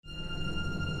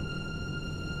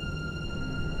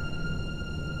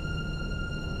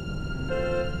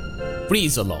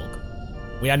Freezer log.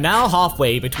 We are now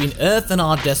halfway between Earth and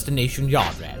our destination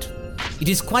Yardrat. It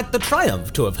is quite the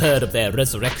triumph to have heard of their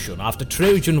resurrection after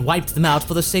Trojan wiped them out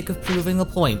for the sake of proving a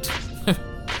point.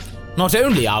 Not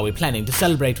only are we planning to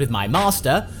celebrate with my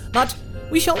master, but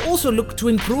we shall also look to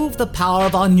improve the power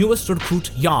of our newest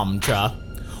recruit, Yamcha.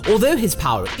 Although his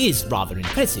power is rather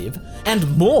impressive,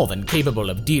 and more than capable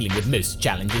of dealing with most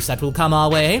challenges that will come our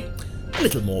way, a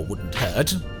little more wouldn't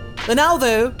hurt. For now,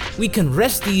 though, we can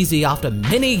rest easy after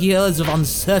many years of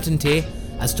uncertainty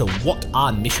as to what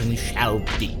our mission shall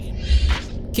be.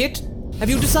 Kit, have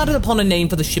you decided upon a name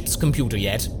for the ship's computer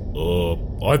yet?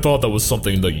 I thought that was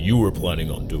something that you were planning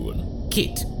on doing.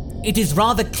 Kit, it is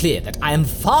rather clear that I am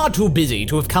far too busy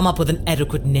to have come up with an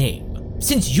adequate name.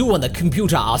 Since you and the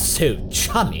computer are so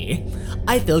chummy,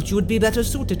 I felt you would be better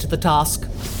suited to the task.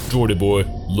 Jordy boy,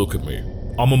 look at me.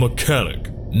 I'm a mechanic,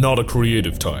 not a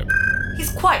creative type.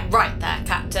 He's quite right there,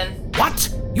 Captain. What?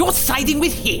 You're siding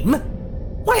with him?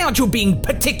 Why aren't you being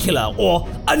particular or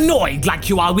annoyed like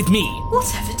you are with me?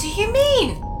 Whatever do you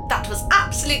mean? That was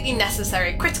absolutely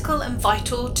necessary, critical and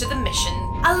vital to the mission.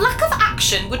 A lack of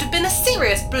action would have been a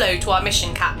serious blow to our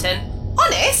mission, Captain.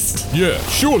 Honest? Yeah,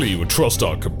 surely you would trust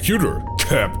our computer,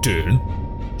 Captain.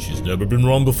 She's never been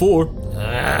wrong before.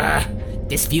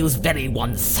 This feels very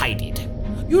one-sided.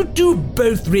 You do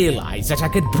both realize that I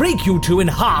could break you two in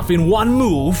half in one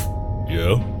move?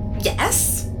 Yeah?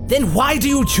 Yes. Then why do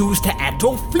you choose to act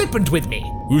all flippant with me?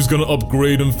 Who's gonna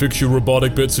upgrade and fix your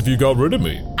robotic bits if you got rid of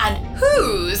me? And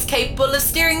who's capable of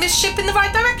steering this ship in the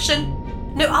right direction?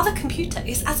 No other computer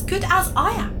is as good as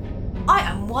I am. I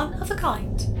am one of a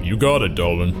kind. You got it,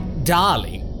 darling.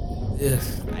 Darling?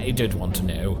 I don't want to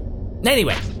know.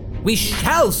 Anyway, we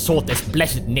shall sort this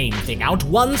blessed name thing out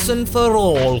once and for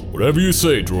all. Whatever you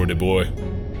say, droidy boy.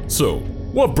 So,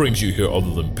 what brings you here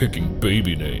other than picking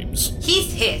baby names?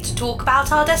 He's here to talk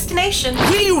about our destination.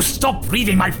 Will you stop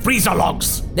reading my freezer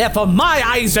logs? They're for my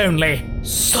eyes only.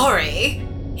 Sorry.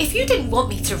 If you didn't want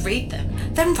me to read them,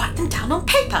 then write them down on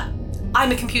paper.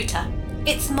 I'm a computer.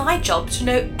 It's my job to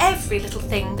know every little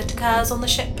thing that occurs on the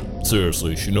ship.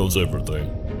 Seriously, she knows everything.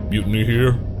 Mutiny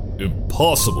here?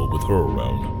 Impossible with her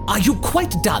around. Are you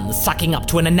quite done sucking up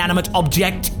to an inanimate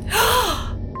object?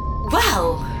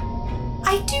 Well,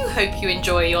 I do hope you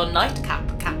enjoy your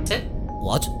nightcap, Captain.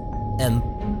 What?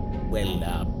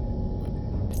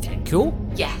 Thank you?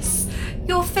 Yes,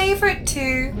 your favourite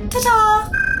too. Ta-da!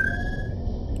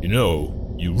 You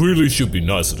know, you really should be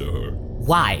nicer to her.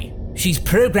 Why? She's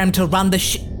programmed to run the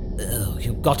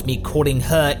you got me calling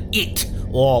her it,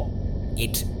 or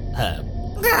it her.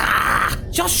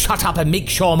 Just shut up and make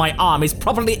sure my arm is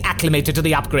properly acclimated to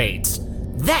the upgrades.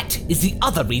 That is the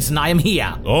other reason I am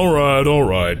here. All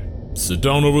right. Sit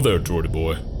down over there, droidy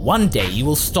boy. One day you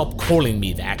will stop calling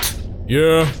me that.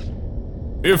 Yeah,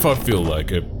 if I feel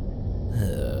like it.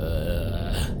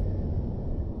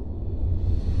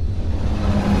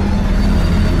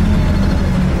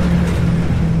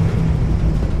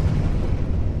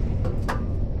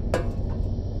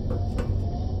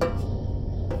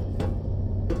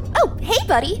 Oh, hey,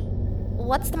 buddy.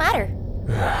 What's the matter?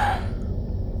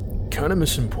 Kinda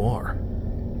missing Poir.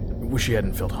 Wish he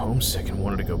hadn't felt homesick and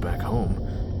wanted to go back home.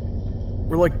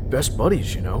 We're like best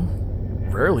buddies, you know?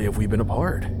 Rarely have we been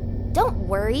apart. Don't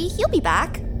worry, he'll be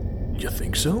back. You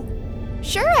think so?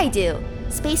 Sure I do.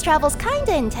 Space travel's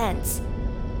kinda intense.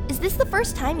 Is this the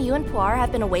first time you and Poir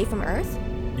have been away from Earth?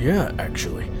 Yeah,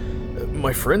 actually.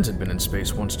 My friends had been in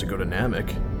space once to go to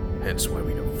Namek, hence why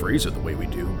we know Frieza the way we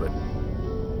do, but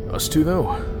us two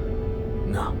though?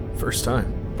 No, first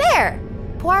time. There!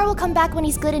 Poir will come back when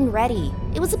he's good and ready.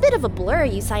 It was a bit of a blur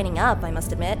you signing up, I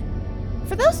must admit.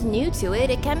 For those new to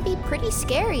it, it can be pretty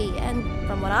scary, and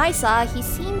from what I saw, he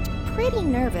seemed pretty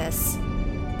nervous.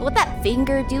 But with that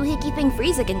finger doohickey thing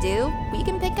Frieza can do, we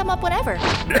can pick him up whenever.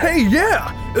 Hey,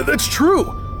 yeah! That's true!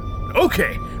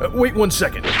 Okay, wait 1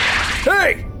 second.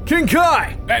 Hey! King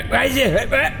Kai!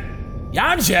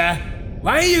 Yamcha?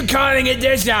 Why are you calling at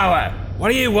this hour? What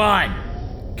do you want?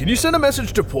 Can you send a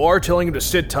message to Poir telling him to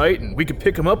sit tight and we can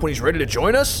pick him up when he's ready to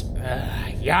join us?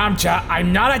 Yamcha,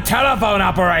 I'm not a telephone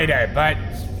operator, but...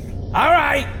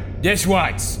 Alright, this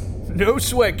once. No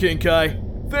sweat, King Kai.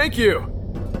 Thank you.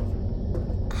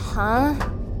 Huh?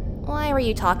 Why were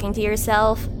you talking to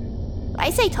yourself? I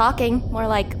say talking, more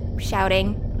like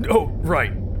shouting. Oh,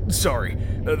 right. Sorry.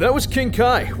 That was King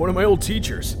Kai, one of my old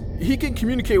teachers. He can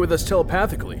communicate with us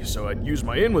telepathically, so I'd use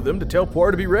my in with him to tell Poir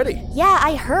to be ready. Yeah,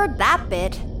 I heard that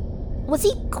bit. Was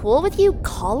he cool with you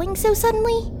calling so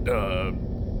suddenly?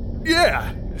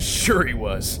 Yeah, sure he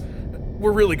was.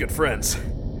 We're really good friends.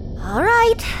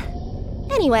 Alright.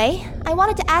 Anyway, I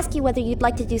wanted to ask you whether you'd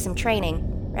like to do some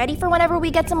training. ready for whenever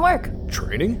we get some work.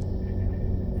 Training?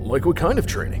 Like what kind of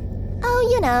training? Oh,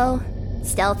 you know,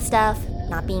 stealth stuff,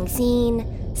 not being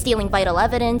seen, stealing vital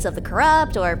evidence of the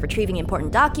corrupt, or retrieving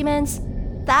important documents.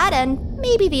 That and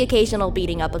maybe the occasional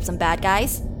beating up of some bad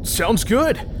guys. Sounds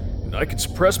good. I can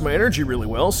suppress my energy really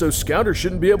well, so scouters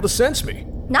shouldn't be able to sense me.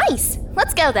 Nice!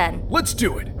 Let's go then. Let's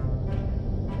do it.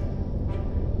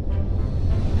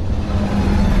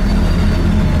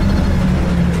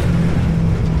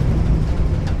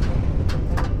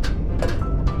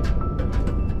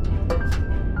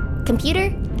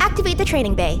 Computer, activate the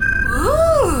training bay.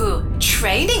 Ooh,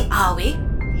 training, are we?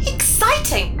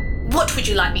 Exciting! What would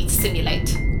you like me to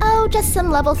simulate? Oh, just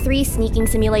some level 3 sneaking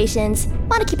simulations.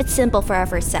 Want to keep it simple for our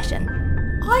first session.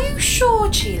 Are you sure,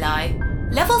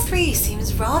 Chilai? Level 3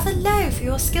 seems rather low for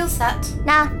your skill set.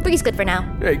 Nah, 3's good for now.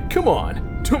 Hey, come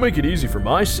on. Don't make it easy for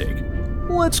my sake.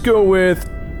 Let's go with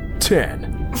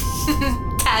 10.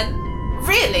 10?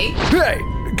 Really? Hey,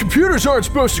 computers aren't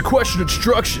supposed to question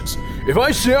instructions. If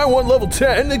I say I want level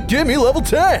 10, then give me level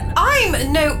 10.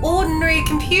 I'm no ordinary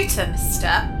computer,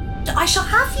 mister. I shall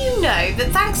have you know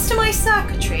that thanks to my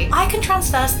circuitry, I can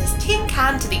transfer this tin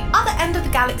can to the other end of the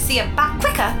galaxy and back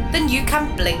quicker than you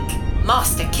can blink.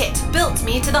 Master Kit built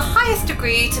me to the highest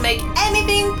degree to make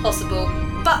anything possible.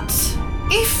 But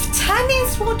if 10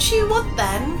 is what you want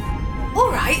then,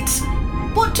 alright.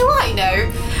 What do I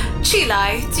know?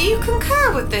 Chilai, do you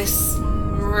concur with this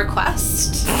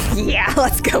request? Yeah,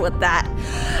 let's go with that.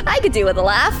 I could do with a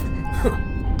laugh.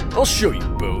 I'll show you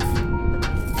both.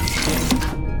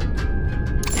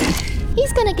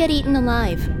 He's gonna get eaten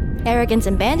alive. Arrogance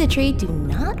and banditry do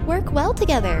not work well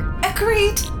together.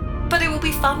 Agreed, but it will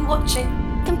be fun watching.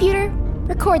 Computer,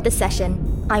 record the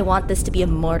session. I want this to be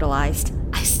immortalized.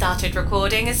 I started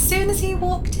recording as soon as he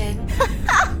walked in.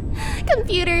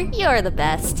 Computer, you're the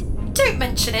best. Don't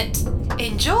mention it.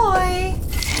 Enjoy!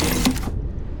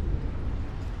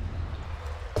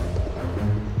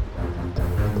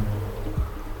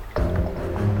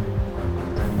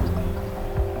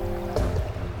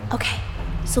 Okay,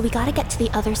 so we gotta get to the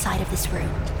other side of this room,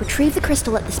 retrieve the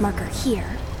crystal at this marker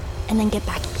here, and then get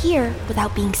back here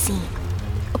without being seen.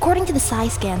 According to the psi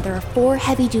scan, there are 4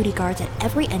 heavy-duty guards at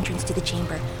every entrance to the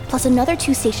chamber, plus another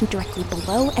 2 stationed directly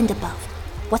below and above.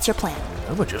 What's your plan?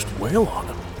 I would just wail on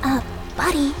them.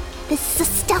 Buddy, this is a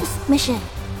stealth mission.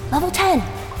 Level 10.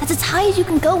 That's as high as you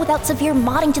can go without severe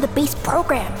modding to the base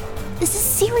program. This is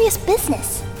serious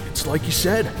business. It's like you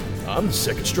said, I'm the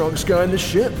second strongest guy in this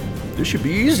ship. This should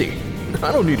be easy.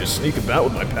 I don't need to sneak about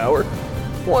with my power.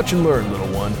 Watch and learn, little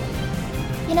one.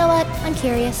 You know what? I'm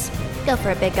curious. Go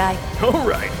for it, big guy. All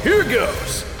right, here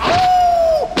goes.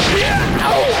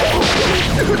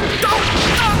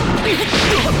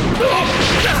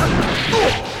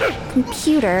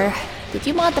 Computer, did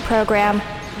you mod the program?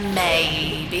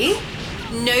 Maybe.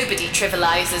 Nobody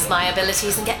trivializes my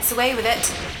abilities and gets away with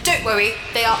it. Don't worry,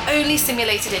 they are only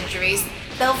simulated injuries.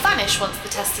 They'll vanish once the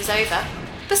test is over.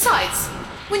 Besides,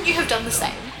 wouldn't you have done the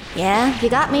same? Yeah, you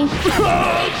got me.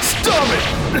 Stop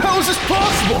it! How is this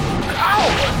possible?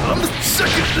 Ow! I'm the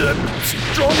second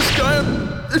strongest guy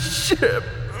on the ship.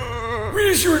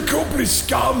 Where's your accomplice,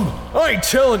 scum? I ain't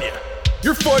telling you.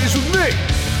 Your fight is with me.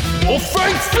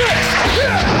 Wolfang Fist!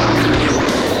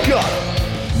 Got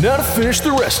him. Now to finish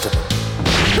the rest of them.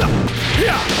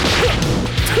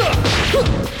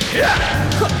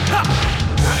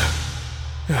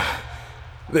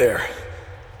 There.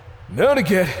 Now to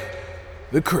get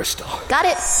the crystal. Got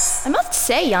it. I must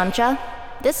say, Yamcha,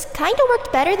 this kinda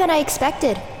worked better than I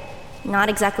expected. Not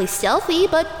exactly stealthy,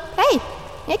 but hey,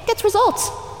 it gets results.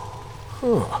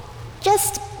 Huh.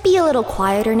 Just be a little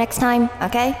quieter next time,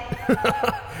 okay?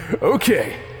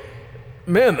 Okay.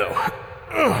 Man, though,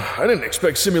 I didn't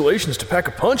expect simulations to pack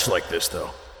a punch like this,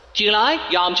 though. Chilai,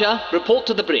 Yamcha, report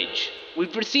to the bridge.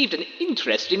 We've received an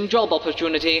interesting job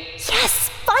opportunity. Yes,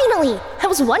 finally! I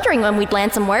was wondering when we'd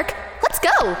land some work. Let's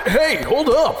go! Hey, hold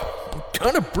up. I'm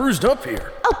kind of bruised up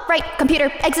here. Oh, right, computer,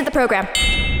 exit the program.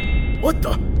 What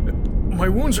the? My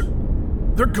wounds are...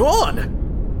 they're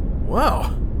gone!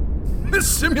 Wow. This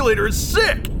simulator is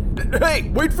sick! Hey,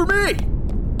 wait for me!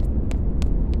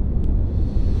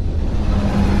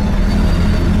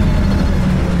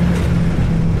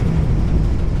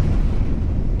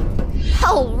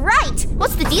 All right!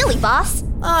 What's the dealie, boss?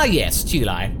 Ah yes,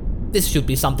 Chilai. This should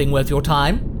be something worth your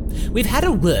time. We've had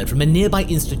a word from a nearby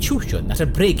institution that a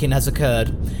break-in has occurred,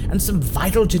 and some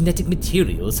vital genetic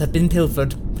materials have been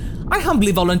pilfered. I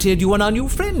humbly volunteered you and our new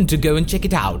friend to go and check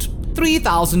it out.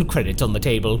 3,000 credits on the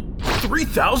table.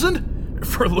 3,000?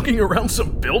 For looking around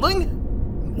some building?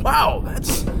 Wow,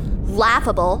 that's...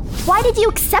 Laughable. Why did you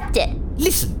accept it?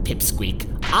 Listen, Pipsqueak,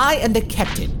 I am the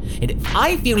captain, and if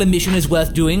I feel a mission is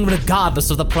worth doing regardless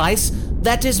of the price,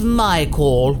 that is my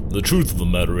call. The truth of the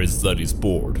matter is that he's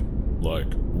bored. Like,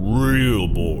 real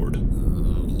bored.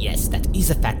 Yes, that is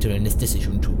a factor in this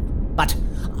decision too. But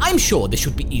I'm sure this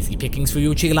should be easy pickings for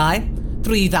you, Chilai.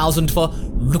 3,000 for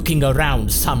looking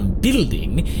around some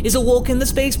building is a walk in the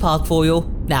space park for you.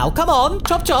 Now, come on,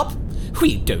 chop chop.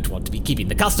 We don't want to be keeping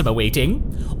the customer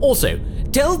waiting. Also,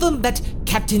 tell them that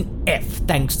Captain F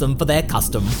thanks them for their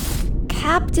custom.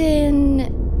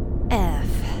 Captain F.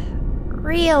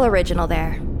 Real original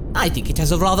there. I think it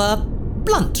has a rather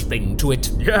blunt ring to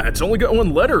it. Yeah, it's only got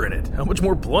one letter in it. How much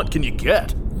more blunt can you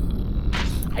get?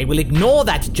 I will ignore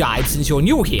that jibe since you're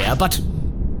new here, but...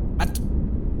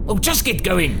 Oh, just get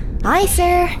going. Aye,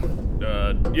 sir.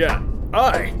 Yeah,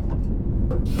 aye.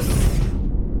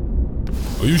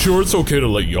 Are you sure it's okay to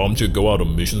let Yamcha go out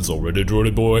on missions already,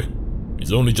 droid boy?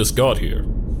 He's only just got here.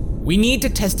 We need to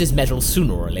test his metal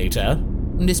sooner or later.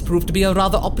 This proved to be a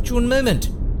rather opportune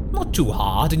moment. Not too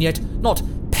hard, and yet not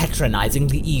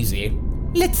patronizingly easy.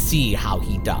 Let's see how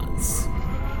he does.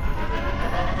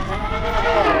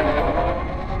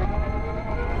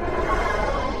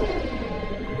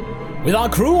 With our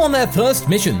crew on their first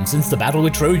mission since the battle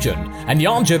with Trojan, and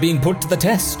Yamcha being put to the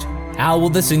test, how will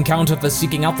this encounter for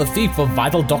seeking out the thief of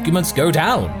vital documents go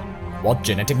down? What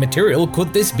genetic material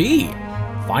could this be?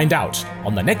 Find out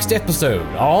on the next episode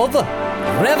of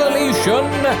Revolution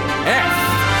F.